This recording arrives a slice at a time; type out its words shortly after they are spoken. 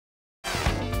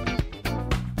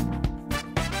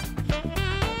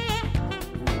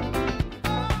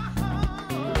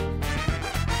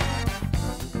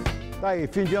Tá aí,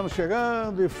 fim de ano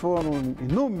chegando e foram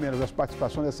inúmeras as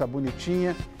participações dessa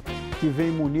bonitinha que vem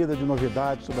munida de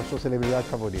novidades sobre a sua celebridade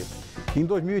favorita. Em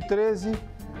 2013,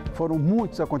 foram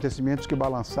muitos acontecimentos que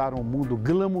balançaram o mundo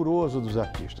glamuroso dos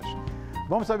artistas.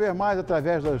 Vamos saber mais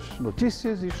através das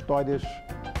notícias e histórias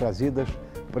trazidas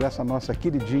por essa nossa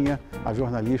queridinha, a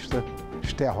jornalista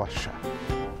Esther Rocha.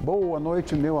 Boa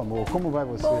noite, meu amor. Como vai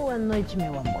você? Boa noite,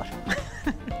 meu amor.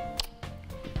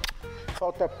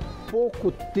 Falta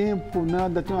pouco tempo,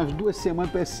 nada, tem umas 2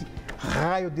 semanas para esse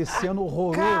raio desse ano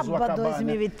horroroso acabar,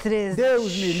 2013. Né?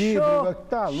 Deus me livre,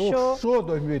 tá louco, show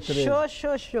 2013.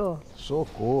 Show.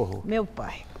 Socorro. Meu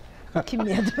pai, que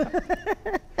medo.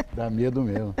 Dá medo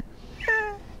mesmo.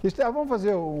 Esther, vamos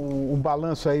fazer um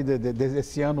balanço aí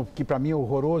desse ano, que para mim é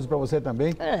horroroso, para você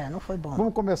também? Não foi bom.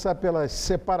 Vamos começar pelas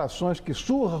separações que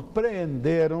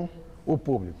surpreenderam o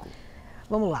público.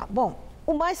 Vamos lá. Bom,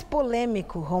 o mais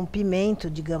polêmico rompimento,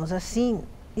 digamos assim,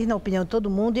 e na opinião de todo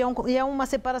mundo, e é uma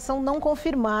separação não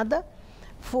confirmada,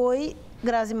 foi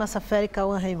Grazi Massafera e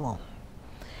Cauã Raymond.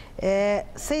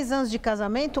 6 anos de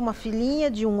casamento, uma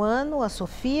filhinha de 1 ano, a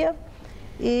Sofia.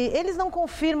 E eles não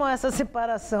confirmam essa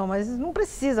separação, mas não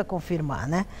precisa confirmar,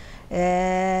 né?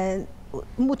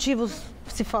 Motivos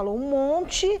se falou um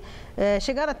monte,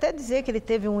 chegaram até a dizer que ele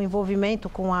teve um envolvimento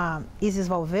com a Isis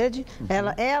Valverde,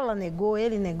 ela negou,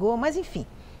 ele negou, mas enfim.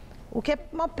 O que é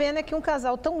uma pena é que um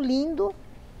casal tão lindo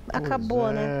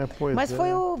acabou, né? Mas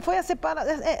foi a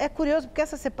separação. É curioso porque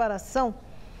essa separação,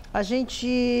 a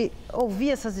gente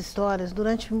ouvia essas histórias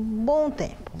durante um bom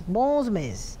tempo, bons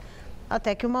meses.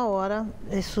 Até que uma hora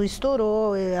isso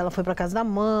estourou, ela foi para casa da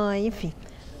mãe, enfim.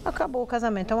 Acabou o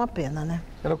casamento, é uma pena, né?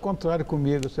 Era o contrário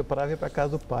comigo, eu separava e ia para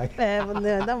casa do pai.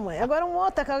 Da mãe. Agora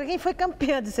quem foi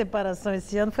campeã de separação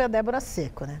esse ano foi a Débora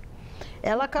Seco, né?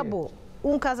 Ela acabou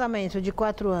um casamento de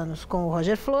 4 anos com o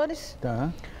Roger Flores.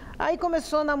 Tá. Aí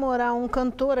começou a namorar um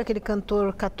cantor, aquele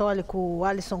cantor católico, o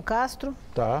Alisson Castro.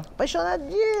 Tá.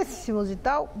 Apaixonadíssimos e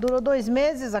tal. Durou 2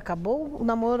 meses, acabou o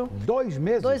namoro. 2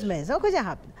 meses? 2 meses, é uma coisa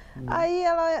rápida. Aí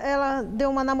ela deu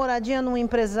uma namoradinha num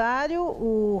empresário,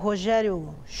 o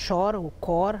Rogério Chor, o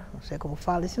Cor, não sei como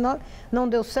fala esse nome, não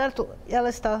deu certo, ela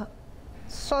está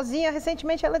sozinha,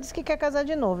 recentemente ela disse que quer casar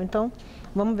de novo, então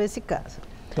vamos ver se casa.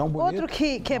 Tão bonito. Outro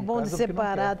que é bom de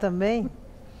separar também,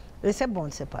 esse é bom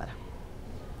de separar,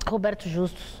 Roberto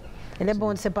Justus, ele é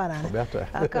bom de separar, né? Roberto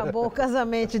Acabou o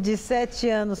casamento de 7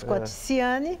 anos com a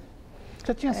Tiziane.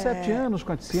 Você tinha 7 anos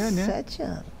com a Tiziane, né? 7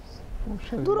 anos.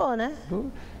 Puxa, durou, né?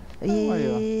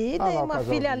 E tem uma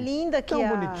filha linda que tão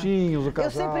bonitinhos o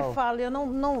casal. Eu sempre falo,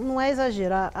 não é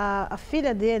exagerar, a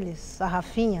filha deles, a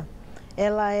Rafinha,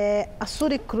 ela é a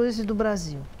Suri Cruz do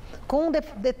Brasil. Com um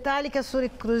detalhe que a Suri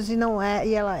Cruz não é,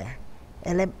 e ela é.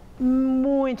 Ela é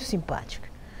muito simpática.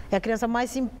 É a criança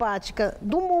mais simpática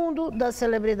do mundo das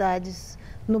celebridades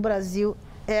no Brasil,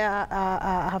 é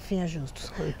a Rafinha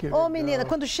Justus. Ô menina,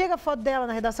 quando chega a foto dela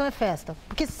na redação é festa,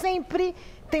 porque sempre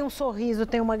tem um sorriso,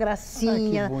 tem uma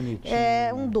gracinha,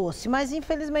 é um doce. Mas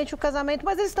infelizmente o casamento,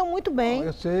 mas eles estão muito bem.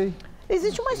 Eu sei.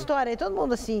 Existe uma história aí, todo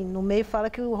mundo assim, no meio fala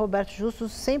que o Roberto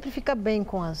Justus sempre fica bem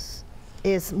com as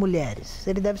ex-mulheres.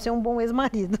 Ele deve ser um bom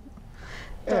ex-marido.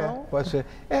 Então, pode ser.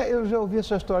 Eu já ouvi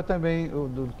essa história também,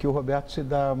 que o Roberto se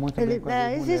dá muito bem com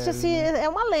as existe mulheres, assim, né? é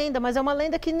uma lenda, mas é uma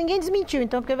lenda que ninguém desmentiu,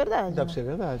 então, porque é verdade. Deve ser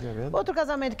verdade, é verdade. Outro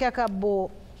casamento que acabou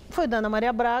foi da Ana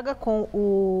Maria Braga com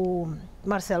o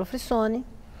Marcelo Frissoni.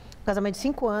 Casamento de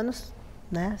 5 anos,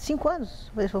 né? 5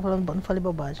 anos, não falei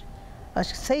bobagem.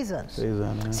 Acho que 6 anos. 6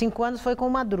 anos, né? 5 anos foi com o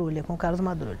Madrulha, com o Carlos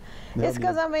Madrulha. Esse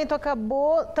casamento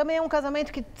acabou, também é um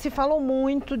casamento que se falou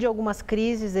muito de algumas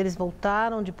crises, eles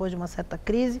voltaram depois de uma certa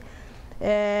crise.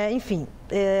 Enfim,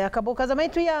 acabou o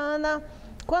casamento e a Ana,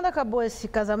 quando acabou esse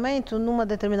casamento, numa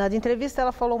determinada entrevista,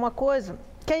 ela falou uma coisa,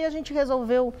 que aí a gente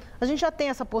resolveu, a gente já tem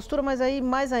essa postura, mas aí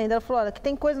mais ainda, ela falou, olha, que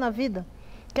tem coisa na vida,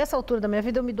 que essa altura da minha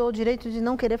vida eu me dou o direito de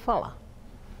não querer falar.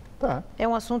 Tá. É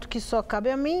um assunto que só cabe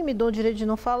a mim, me dou o direito de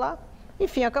não falar.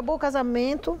 Enfim, acabou o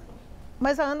casamento,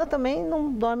 mas a Ana também não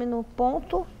dorme no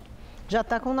ponto. Já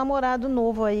está com um namorado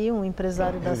novo aí, um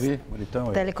empresário das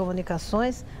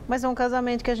telecomunicações. Mas é um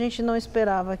casamento que a gente não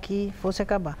esperava que fosse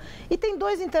acabar. E tem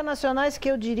 2 internacionais que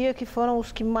eu diria que foram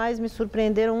os que mais me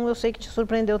surpreenderam. Um eu sei que te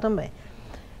surpreendeu também.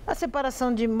 A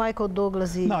separação de Michael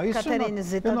Douglas e Catherine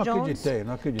Zeta-Jones. Eu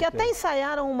não acreditei. Que até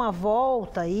ensaiaram uma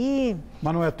volta aí.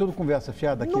 Mas não é tudo conversa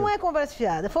fiada aqui? Não é conversa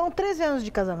fiada. Foram 13 anos de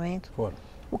casamento. Foram.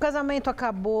 O casamento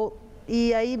acabou,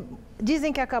 e aí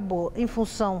dizem que acabou em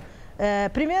função,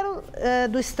 primeiro,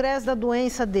 do estresse da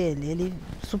doença dele. Ele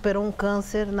superou um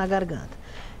câncer na garganta.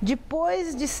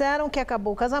 Depois disseram que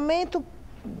acabou o casamento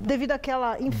devido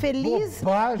àquela infeliz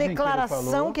bobagem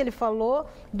declaração que ele falou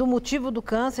do motivo do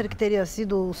câncer, que teria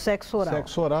sido o sexo oral.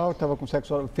 Sexo oral, estava com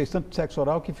sexo oral, fez tanto sexo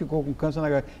oral que ficou com câncer na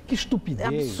garganta. Que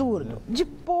estupidez. É absurdo. Né?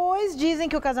 Depois dizem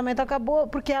que o casamento acabou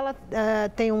porque ela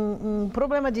tem um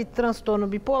problema de transtorno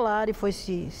bipolar e foi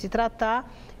se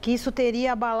tratar, que isso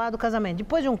teria abalado o casamento.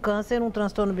 Depois de um câncer, um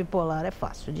transtorno bipolar é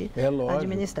fácil de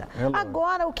administrar.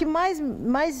 Agora, o que mais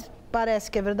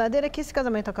parece que é verdadeiro é que esse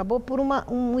casamento acabou por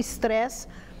um estresse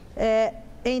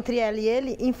entre ela e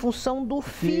ele em função do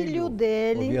filho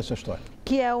dele. Ouvi essa história.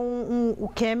 Que é o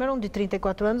Cameron, de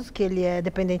 34 anos, que ele é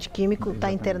dependente químico,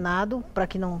 está internado para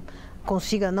que não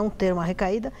consiga não ter uma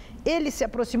recaída. Ele se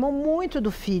aproximou muito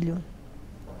do filho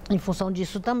em função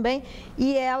disso também,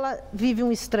 e ela vive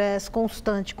um estresse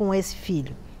constante com esse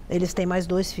filho. Eles têm mais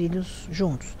 2 filhos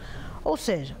juntos. Ou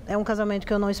seja, é um casamento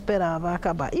que eu não esperava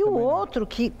acabar. E o outro,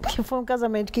 que foi um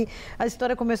casamento que a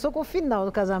história começou com o final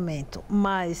do casamento,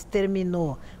 mas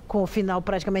terminou com o final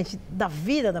praticamente da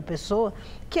vida da pessoa,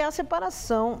 que é a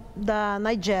separação da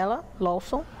Nigella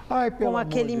Lawson com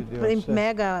aquele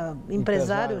mega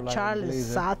empresário Charles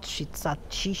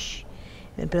Satish,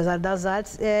 empresário das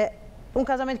artes. Um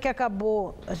casamento que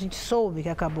acabou, a gente soube que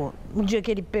acabou, um dia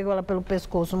que ele pegou ela pelo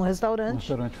pescoço num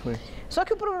restaurante. Foi. Só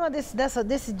que o problema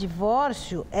desse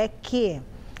divórcio é que,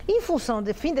 em função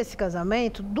do fim desse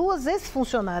casamento, 2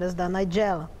 ex-funcionárias da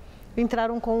Nigella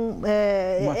entraram com...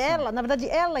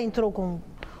 ela entrou com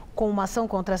uma ação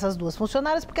contra essas 2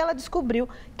 funcionárias, porque ela descobriu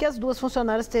que as 2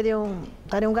 funcionárias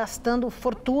estariam gastando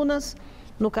fortunas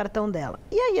no cartão dela.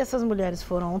 E aí essas mulheres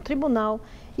foram a um tribunal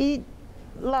e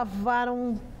lavaram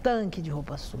um tanque de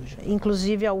roupa suja.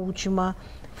 Inclusive, a última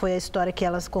foi a história que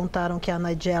elas contaram que a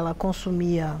Nigella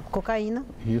consumia cocaína.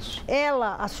 Isso.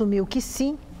 Ela assumiu que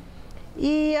sim.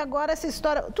 E agora essa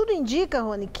história... Tudo indica,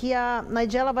 Rony, que a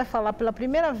Nigella vai falar pela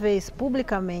primeira vez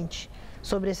publicamente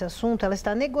sobre esse assunto. Ela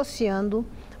está negociando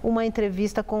uma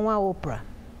entrevista com a Oprah.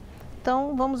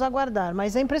 Então, vamos aguardar.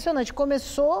 Mas é impressionante.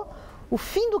 Começou o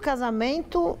fim do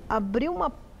casamento, abriu uma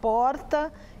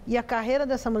porta... E a carreira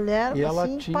dessa mulher,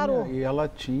 parou. E ela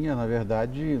tinha, na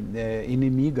verdade,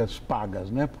 inimigas pagas,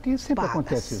 né? Porque sempre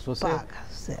acontece isso.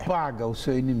 Você paga o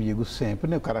seu inimigo sempre,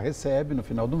 né? O cara recebe no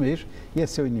final do mês e é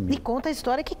seu inimigo. E conta a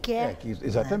história que quer.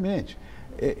 Exatamente.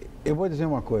 Eu vou dizer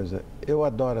uma coisa, eu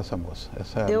adoro essa moça.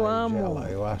 Eu amo.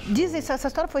 Eu acho... Dizem que essa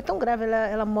história foi tão grave,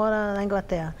 ela mora na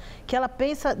Inglaterra, que ela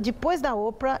pensa, depois da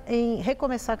Oprah, em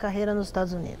recomeçar a carreira nos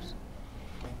Estados Unidos.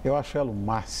 Eu acho ela o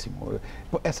máximo.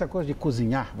 Essa coisa de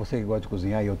cozinhar, você que gosta de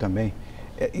cozinhar e eu também,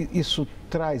 isso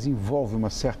envolve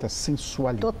uma certa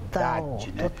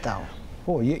sensualidade. Total.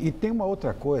 Pô, e tem uma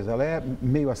outra coisa, ela é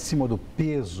meio acima do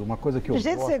peso, uma coisa que eu gosto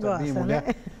você gosta, também,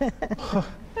 mulher. Né?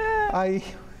 Aí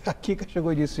a Kika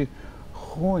chegou e disse,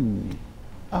 Rony,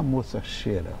 a moça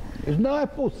cheira. Não é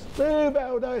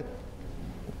possível, não.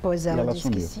 Pois ela disse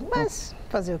que sim, mas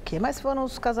fazer o quê? Mas foram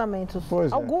os casamentos,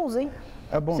 alguns, hein?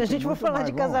 Bom, se a gente for falar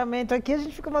de casamento aqui, a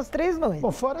gente fica umas 3 noites.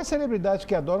 Bom, fora as celebridades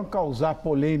que adoram causar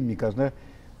polêmicas, né?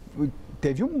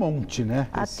 Teve um monte, né?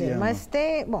 Mas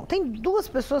tem 2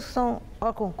 pessoas que são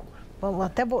ao concurso.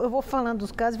 Eu vou falando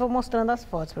dos casos e vou mostrando as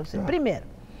fotos para você. Primeiro,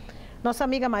 nossa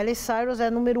amiga Miley Cyrus é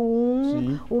número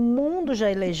 1, o mundo já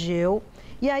elegeu.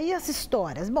 E aí as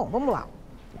histórias. Bom, vamos lá.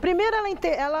 Primeiro,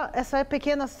 essa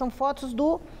pequena são fotos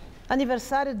do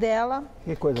aniversário dela,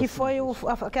 que foi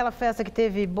aquela festa que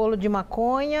teve bolo de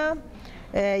maconha,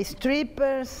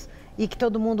 strippers, e que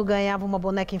todo mundo ganhava uma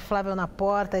boneca inflável na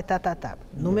porta e tá.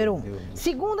 Número 1.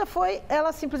 Segunda foi,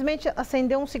 ela simplesmente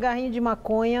acendeu um cigarrinho de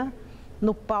maconha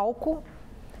no palco,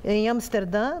 em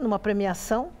Amsterdã, numa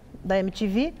premiação da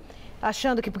MTV,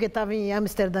 achando que porque estava em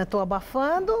Amsterdã estou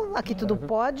abafando, aqui tudo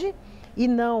pode, e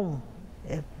não...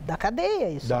 da cadeia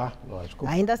isso. Lógico.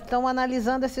 Ainda estão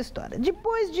analisando essa história.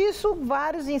 Depois disso,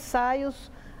 vários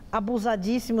ensaios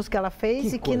abusadíssimos que ela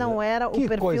fez que não era o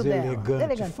perfil dela.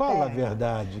 Elegante. Fala a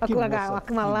verdade.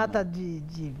 Uma lata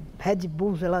de Red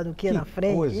Bull, sei lá do que na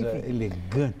frente. Coisa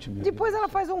elegante mesmo. Depois ela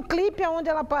faz um clipe onde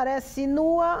ela aparece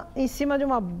nua em cima de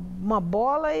uma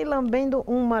bola e lambendo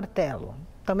um martelo.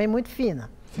 Também muito fina.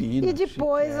 E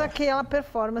depois aquela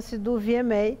performance do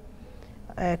VMA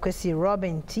com esse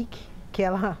Robin Thicke, que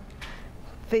ela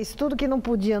fez tudo que não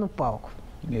podia no palco.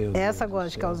 Essa gosta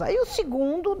de causar. E o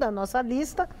segundo da nossa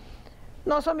lista,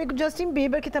 nosso amigo Justin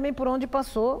Bieber, que também por onde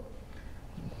passou.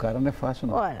 O cara não é fácil,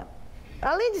 não. Olha,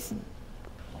 além de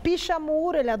picha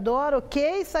muro, ele adora,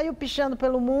 saiu pichando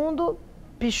pelo mundo,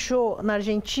 pichou na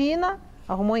Argentina,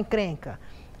 arrumou encrenca.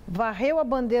 Varreu a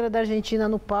bandeira da Argentina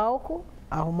no palco,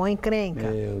 arrumou encrenca.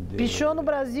 Pichou no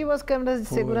Brasil, as câmeras de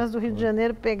segurança do Rio de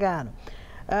Janeiro pegaram.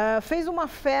 Fez uma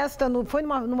festa, foi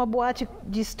numa boate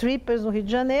de strippers no Rio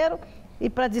de Janeiro e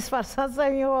para disfarçar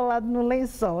saiu enrolado no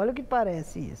lençol. Olha o que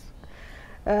parece isso.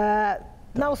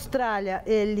 Na Austrália,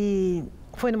 ele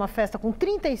foi numa festa com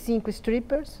 35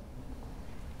 strippers.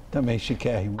 Também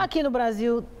chiquérrimo. Aqui no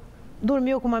Brasil,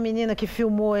 dormiu com uma menina que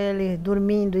filmou ele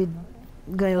dormindo e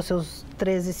ganhou seus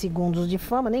 13 segundos de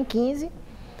fama, nem 15.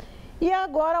 E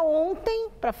agora, ontem,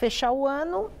 para fechar o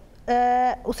ano,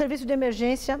 o serviço de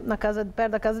emergência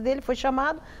perto da casa dele foi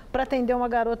chamado para atender uma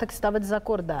garota que estava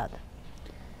desacordada.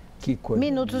 Que coisa.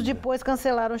 Minutos depois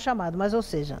cancelaram o chamado, mas ou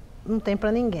seja, não tem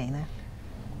para ninguém, né?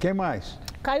 Quem mais?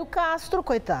 Caio Castro,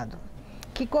 coitado,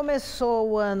 que começou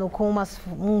o ano com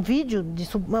um vídeo de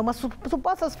umas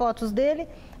supostas fotos dele,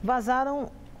 vazaram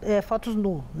fotos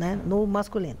nu, né? Nu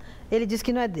masculino. Ele disse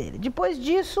que não é dele. Depois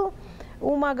disso,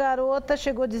 uma garota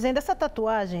chegou dizendo, essa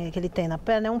tatuagem que ele tem na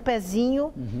perna é um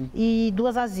pezinho e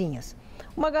 2 asinhas.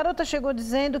 Uma garota chegou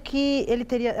dizendo que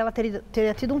ela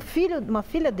teria tido uma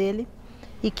filha dele,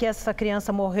 e que essa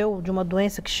criança morreu de uma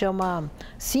doença que chama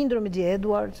síndrome de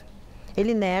Edward.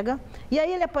 Ele nega. E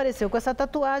aí ele apareceu com essa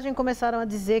tatuagem, começaram a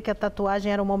dizer que a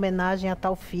tatuagem era uma homenagem à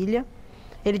tal filha.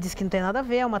 Ele disse que não tem nada a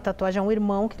ver, é uma tatuagem a um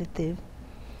irmão que ele teve.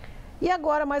 E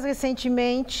agora, mais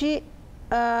recentemente,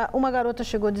 uma garota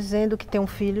chegou dizendo que tem um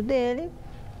filho dele,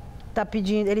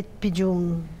 ele pediu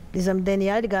um exame de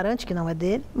DNA, ele garante que não é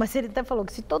dele, mas ele até falou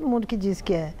que se todo mundo que diz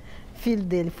que é filho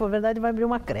dele for verdade, vai abrir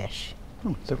uma creche.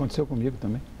 Isso aconteceu comigo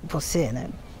também. Você, né?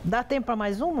 Dá tempo para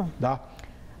mais uma? Dá.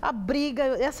 A briga,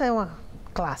 essa é uma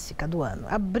clássica do ano,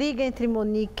 a briga entre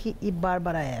Monique e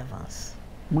Bárbara Evans.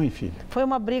 Mãe e filha. Foi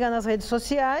uma briga nas redes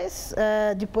sociais,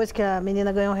 depois que a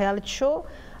menina ganhou um reality show.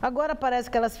 Agora parece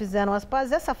que elas fizeram as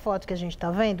pazes. Essa foto que a gente está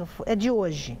vendo é de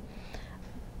hoje.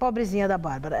 Pobrezinha da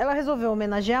Bárbara. Ela resolveu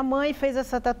homenagear a mãe e fez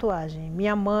essa tatuagem.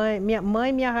 Minha mãe,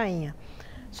 minha rainha.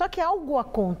 Só que algo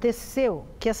aconteceu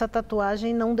que essa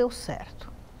tatuagem não deu certo.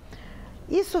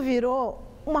 Isso virou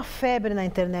uma febre na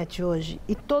internet hoje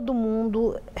e todo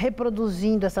mundo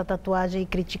reproduzindo essa tatuagem e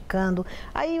criticando.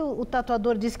 Aí o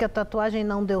tatuador disse que a tatuagem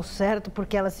não deu certo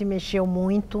porque ela se mexeu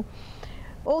muito.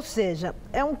 Ou seja,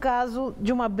 é um caso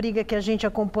de uma briga que a gente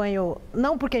acompanhou,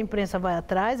 não porque a imprensa vai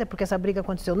atrás, é porque essa briga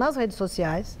aconteceu nas redes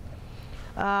sociais.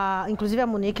 Inclusive a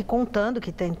Monique contando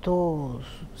que tentou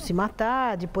se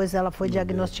matar, depois ela foi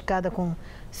diagnosticada com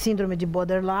síndrome de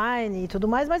borderline e tudo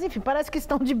mais, mas enfim, parece que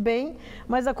estão de bem,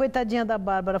 mas a coitadinha da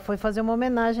Bárbara foi fazer uma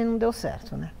homenagem e não deu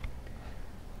certo, né?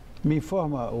 Me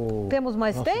informa o Temos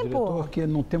mais nosso tempo? diretor que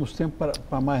não temos tempo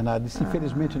para mais nada, isso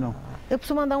infelizmente não. Eu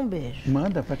preciso mandar um beijo.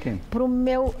 Manda para quem? Para o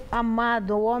meu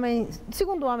amado,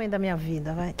 segundo homem da minha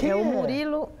vida, vai. Quem é o é?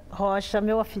 Murilo Rocha,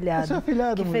 meu afilhado. Seu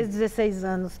afilhado, que fez 16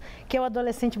 anos, que é o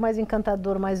adolescente mais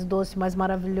encantador, mais doce, mais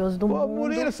maravilhoso do mundo.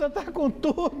 Murilo, você tá com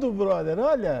tudo, brother,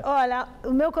 olha. Olha,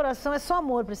 o meu coração é só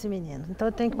amor para esse menino, então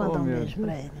eu tenho que mandar um beijo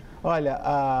para ele. Olha,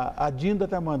 a Dinda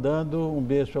tá mandando um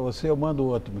beijo para você, eu mando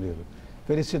outro, Murilo.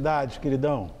 Felicidades,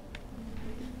 queridão.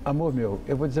 Amor meu,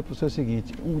 eu vou dizer para você o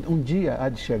seguinte, um dia há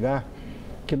de chegar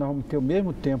que nós vamos ter o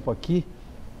mesmo tempo aqui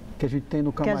que a gente tem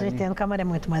no camarim. Que a gente tem no camarim é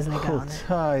muito mais legal, né?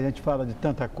 A gente fala de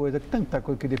tanta coisa que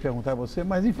eu queria perguntar a você,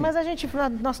 mas enfim. Mas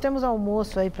nós temos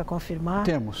almoço aí para confirmar.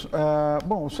 Temos.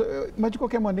 Bom, mas de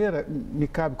qualquer maneira, me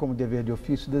cabe como dever de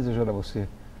ofício desejar a você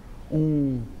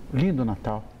um lindo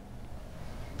Natal,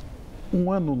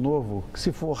 um ano novo, que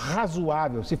se for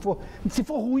razoável, se for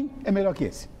ruim, é melhor que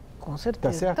esse. Com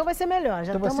certeza. Tá certo? Então vai ser melhor.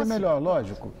 Então vai ser melhor,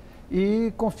 lógico.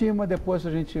 E confirma depois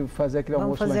a gente fazer aquele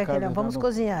almoço lá em casa. Vamos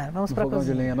cozinhar, vamos para a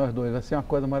cozinha. De lenha, nós dois, vai ser uma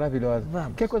coisa maravilhosa.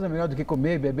 Vamos. Que coisa melhor do que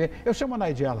comer e beber? Eu chamo a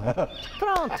Naidela.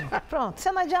 Pronto. Se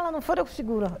a Naidela não for, eu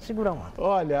seguro a onda.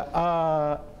 Olha,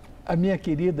 a minha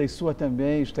querida e sua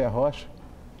também, Esther Rocha,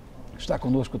 está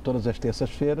conosco todas as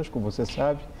terças-feiras, como você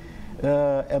sabe.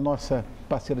 É nossa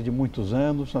parceira de muitos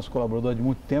anos, nossa colaboradora de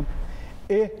muito tempo.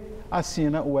 E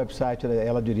assina o website,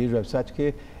 ela dirige o website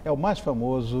que é o mais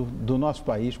famoso do nosso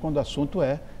país quando o assunto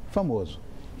é famoso,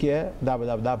 que é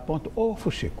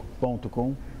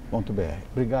www.ofuxico.com.br.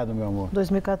 Obrigado, meu amor.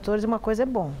 2014, uma coisa é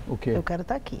bom. O quê? Eu quero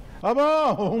estar aqui. Tá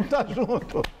bom, vamos estar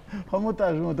junto. Vamos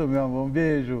estar junto, meu amor. Um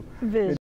beijo. Beijo.